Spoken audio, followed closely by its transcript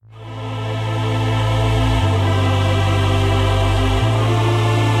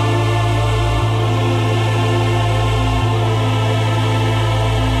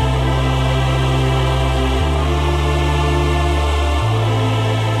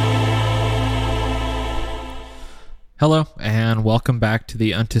Hello, and welcome back to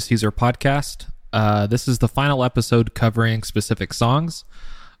the Unto Caesar podcast. This is the final episode covering specific songs.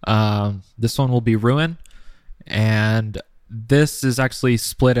 This one will be Ruin, and this is actually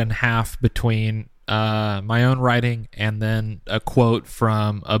split in half between my own writing and then a quote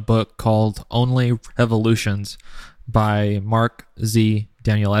from a book called Only Revolutions by Mark Z.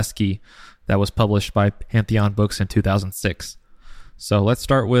 Danielewski that was published by Pantheon Books in 2006. So let's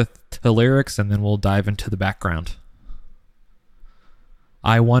start with the lyrics and then we'll dive into the background.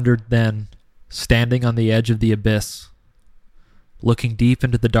 I wondered then, standing on the edge of the abyss, looking deep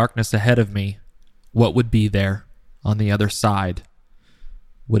into the darkness ahead of me, what would be there on the other side?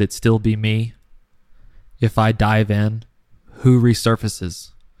 Would it still be me? If I dive in, who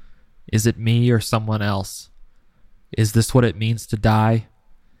resurfaces? Is it me or someone else? Is this what it means to die?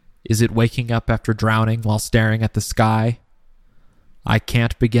 Is it waking up after drowning while staring at the sky? I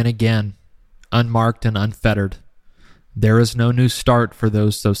can't begin again, unmarked and unfettered. There is no new start for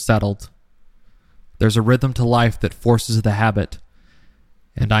those so settled. There's a rhythm to life that forces the habit,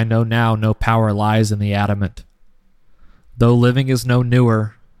 and I know now no power lies in the adamant. Though living is no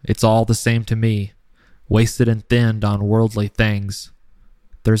newer, it's all the same to me, wasted and thinned on worldly things.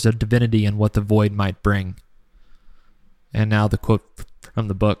 There's a divinity in what the void might bring. And now the quote from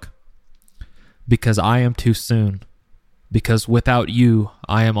the book. Because I am too soon, because without you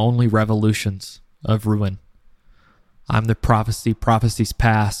I am only revolutions of ruin. I'm the prophecy prophecies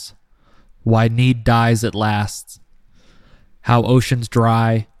pass, why need dies at last. How oceans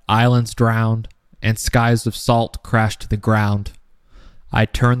dry, islands drowned, and skies of salt crash to the ground. I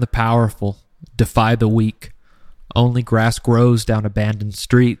turn the powerful, defy the weak. Only grass grows down abandoned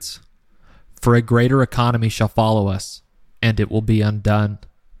streets. For a greater economy shall follow us, and it will be undone.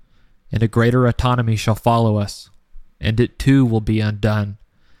 And a greater autonomy shall follow us, and it too will be undone.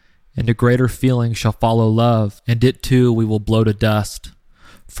 And a greater feeling shall follow love, and it too we will blow to dust.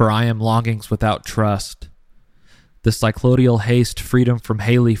 For I am longings without trust. The cycloidal haste freedom from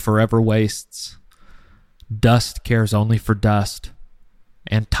Haley forever wastes. Dust cares only for dust,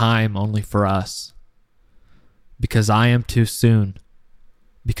 and time only for us. Because I am too soon,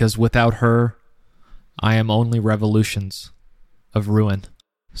 because without her, I am only revolutions of ruin.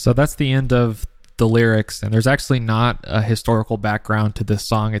 So that's the end of the lyrics, and there's actually not a historical background to this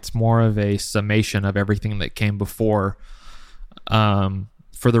song. It's more of a summation of everything that came before.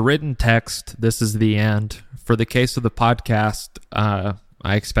 For the written text, this is the end. For the case of the podcast,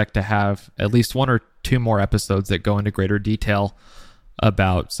 I expect to have at least one or two more episodes that go into greater detail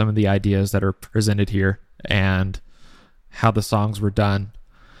about some of the ideas that are presented here and how the songs were done.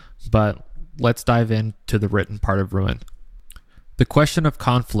 But let's dive into the written part of Ruin. The question of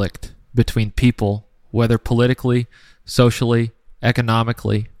conflict between people, whether politically, socially,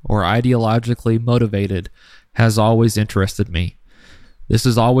 economically, or ideologically motivated, has always interested me. This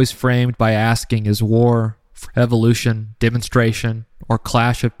is always framed by asking, is war, revolution, demonstration, or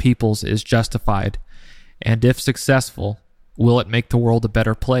clash of peoples is justified? And if successful, will it make the world a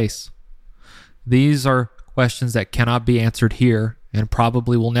better place? These are questions that cannot be answered here and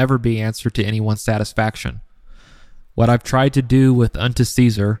probably will never be answered to anyone's satisfaction. What I've tried to do with Unto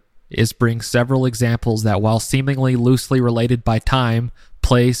Caesar is bring several examples that, while seemingly loosely related by time,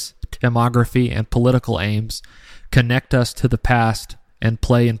 place, demography, and political aims, connect us to the past and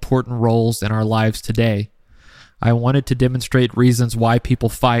play important roles in our lives today. I wanted to demonstrate reasons why people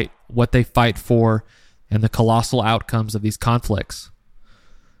fight, what they fight for, and the colossal outcomes of these conflicts.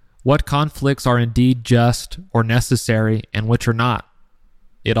 What conflicts are indeed just or necessary and which are not?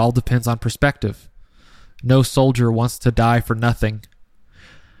 It all depends on perspective. No soldier wants to die for nothing,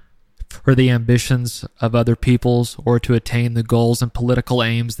 for the ambitions of other peoples, or to attain the goals and political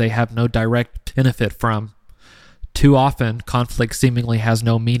aims they have no direct benefit from. Too often, conflict seemingly has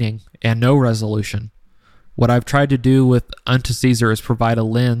no meaning and no resolution. What I've tried to do with Unto Caesar is provide a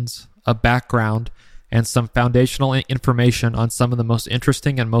lens, a background, and some foundational information on some of the most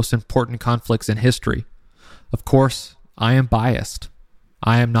interesting and most important conflicts in history. Of course, I am biased.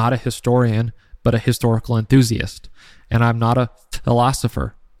 I am not a historian, but a historical enthusiast, and I'm not a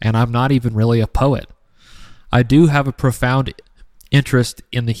philosopher, and I'm not even really a poet. I do have a profound interest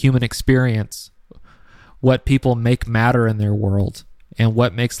in the human experience, what people make matter in their world, and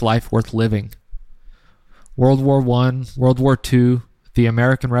what makes life worth living. World War I, World War II, the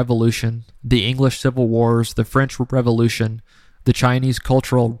American Revolution, the English Civil Wars, the French Revolution, the Chinese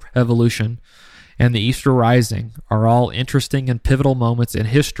Cultural Revolution, and the Easter Rising are all interesting and pivotal moments in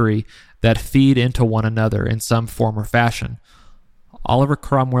history that feed into one another in some form or fashion. Oliver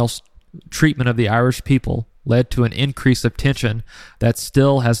Cromwell's treatment of the Irish people led to an increase of tension that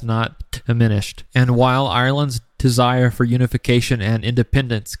still has not diminished. And while Ireland's desire for unification and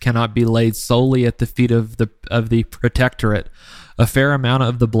independence cannot be laid solely at the feet of the protectorate. A fair amount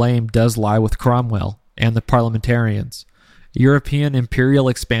of the blame does lie with Cromwell and the parliamentarians. European imperial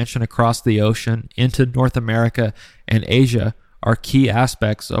expansion across the ocean into North America and Asia are key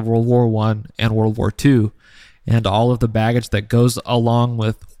aspects of World War I and World War II, and all of the baggage that goes along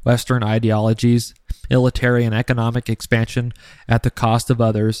with Western ideologies, military and economic expansion at the cost of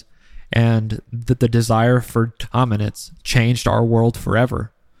others, and the desire for dominance changed our world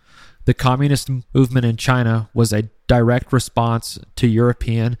forever. The communist movement in China was a direct response to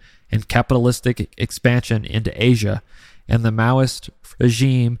European and capitalistic expansion into Asia, and the Maoist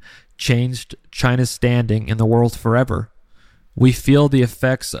regime changed China's standing in the world forever. We feel the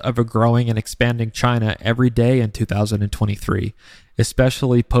effects of a growing and expanding China every day in 2023,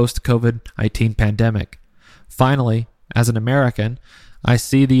 especially post-COVID-19 pandemic. Finally, as an American, I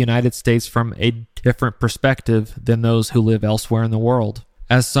see the United States from a different perspective than those who live elsewhere in the world.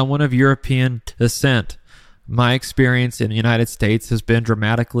 As someone of European descent, my experience in the United States has been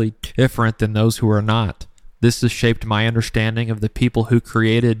dramatically different than those who are not. This has shaped my understanding of the people who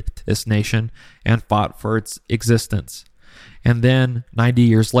created this nation and fought for its existence, and then, 90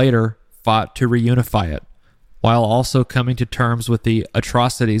 years later, fought to reunify it, while also coming to terms with the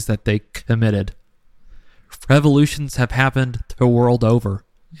atrocities that they committed. Revolutions have happened the world over,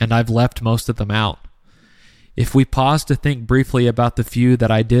 and I've left most of them out. If we pause to think briefly about the few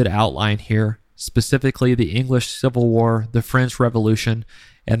that I did outline here, specifically the English Civil War, the French Revolution,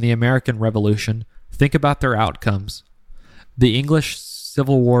 and the American Revolution, think about their outcomes. The English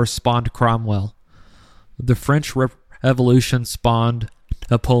Civil War spawned Cromwell. The French Revolution spawned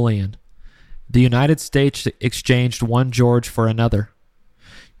Napoleon. The United States exchanged one George for another.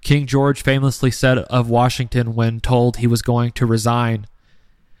 King George famously said of Washington when told he was going to resign,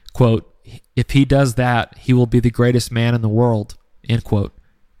 quote, "If he does that, he will be the greatest man in the world," end quote.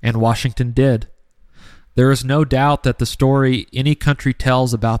 And Washington did. There is no doubt that the story any country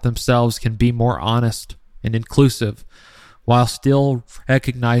tells about themselves can be more honest and inclusive, while still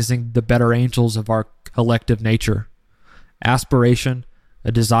recognizing the better angels of our collective nature. Aspiration,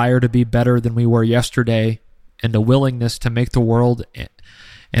 a desire to be better than we were yesterday, and a willingness to make the world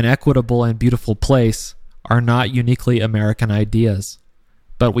an equitable and beautiful place are not uniquely American ideas,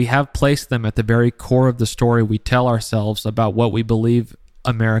 but we have placed them at the very core of the story we tell ourselves about what we believe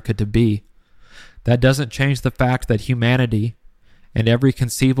America to be. That doesn't change the fact that humanity and every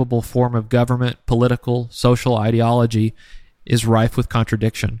conceivable form of government, political, social ideology is rife with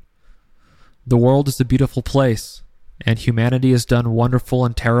contradiction. The world is a beautiful place, and humanity has done wonderful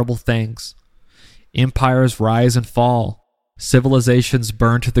and terrible things. Empires rise and fall. Civilizations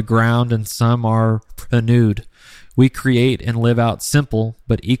burn to the ground, and some are renewed. We create and live out simple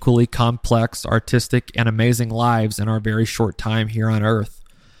but equally complex, artistic, and amazing lives in our very short time here on Earth.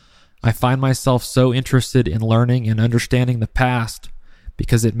 I find myself so interested in learning and understanding the past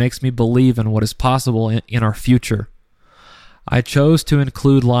because it makes me believe in what is possible in our future. I chose to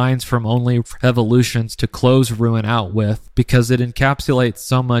include lines from Only Revolutions to close Ruin out with because it encapsulates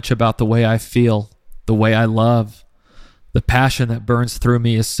so much about the way I feel, the way I love, the passion that burns through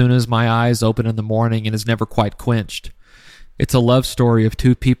me as soon as my eyes open in the morning and is never quite quenched. It's a love story of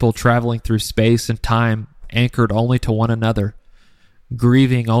two people traveling through space and time, anchored only to one another,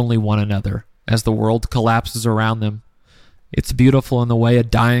 grieving only one another as the world collapses around them. It's beautiful in the way a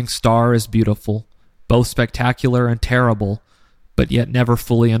dying star is beautiful, both spectacular and terrible, but yet never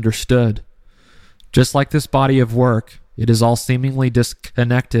fully understood. Just like this body of work, it is all seemingly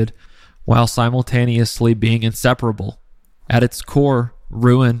disconnected while simultaneously being inseparable. At its core,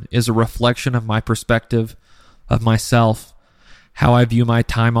 Ruin is a reflection of my perspective of myself, how I view my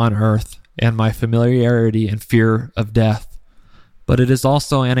time on earth, and my familiarity and fear of death. But it is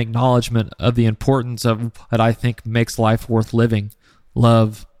also an acknowledgement of the importance of what I think makes life worth living: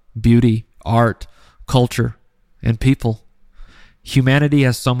 love, beauty, art, culture, and people. Humanity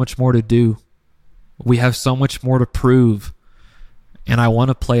has so much more to do. We have so much more to prove, and I want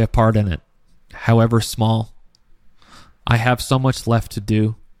to play a part in it, however small. I have so much left to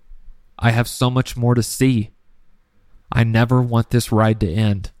do. I have so much more to see. I never want this ride to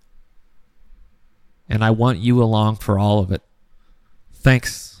end. And I want you along for all of it.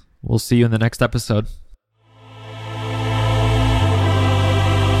 Thanks. We'll see you in the next episode.